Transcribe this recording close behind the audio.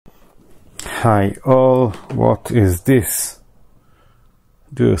Hi all, what is this?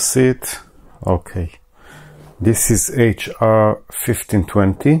 Do you see it? Okay, this is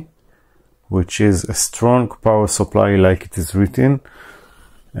HR1520, which is a strong power supply like it is written.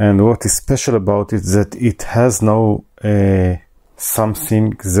 And what is special about it is that it has no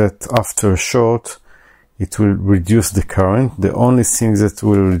something that after a short it will reduce the current. The only thing that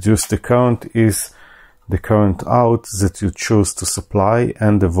will reduce the current is the current out that you choose to supply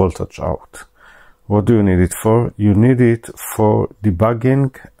and the voltage out. What do you need it for? You need it for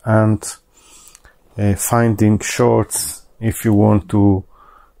debugging and finding shorts. If you want to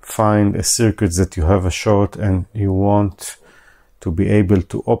find a circuit that you have a short and you want to be able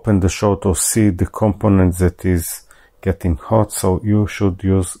to open the short or see the component that is getting hot, so you should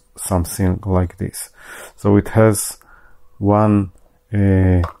use something like this. So it has one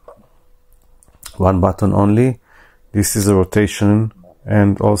button only. This is a rotation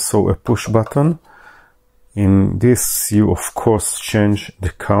and also a push button. In this you of course change the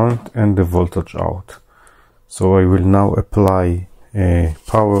current and the voltage out. So I will now apply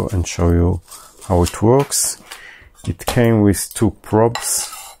power and show you how it works. It came with two probes,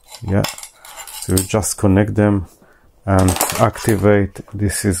 yeah, so you just connect them and activate.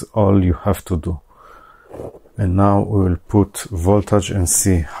 This is all you have to do. And now we will put voltage and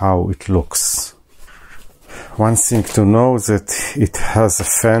see how it looks. One thing to know that it has a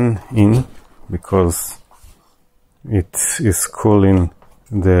fan in, because it is cooling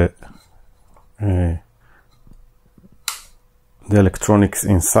the electronics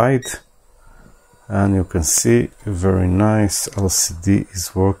inside. And you can see a very nice LCD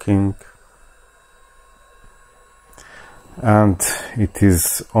is working, and it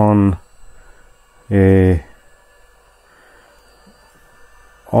is on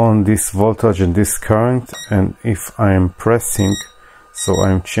this voltage and this current. And if I am pressing, so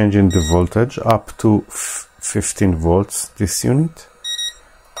I'm changing the voltage up to 15 volts, this unit,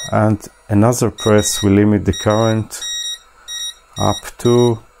 and another press will limit the current up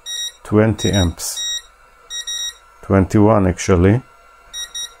to 20 amps, 21 actually.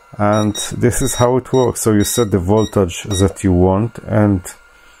 And this is how it works. So you set the voltage that you want, and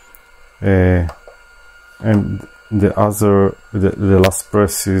the last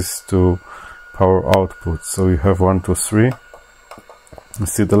press is to power output. So you have 1, 2, 3. You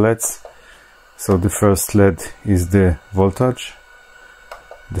see the LEDs. So the first LED is the voltage,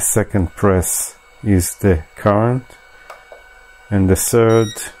 the second press is the current, and the third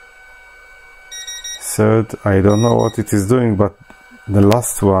I don't know what it is doing, but the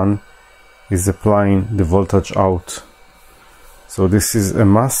last one is applying the voltage out. So this is a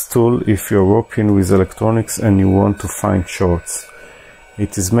must tool if you're working with electronics and you want to find shorts.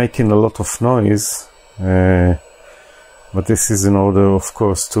 It is making a lot of noise, but this is in order, of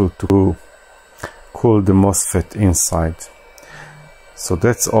course, to cool the MOSFET inside. So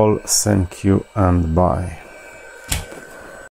that's all. Thank you and bye.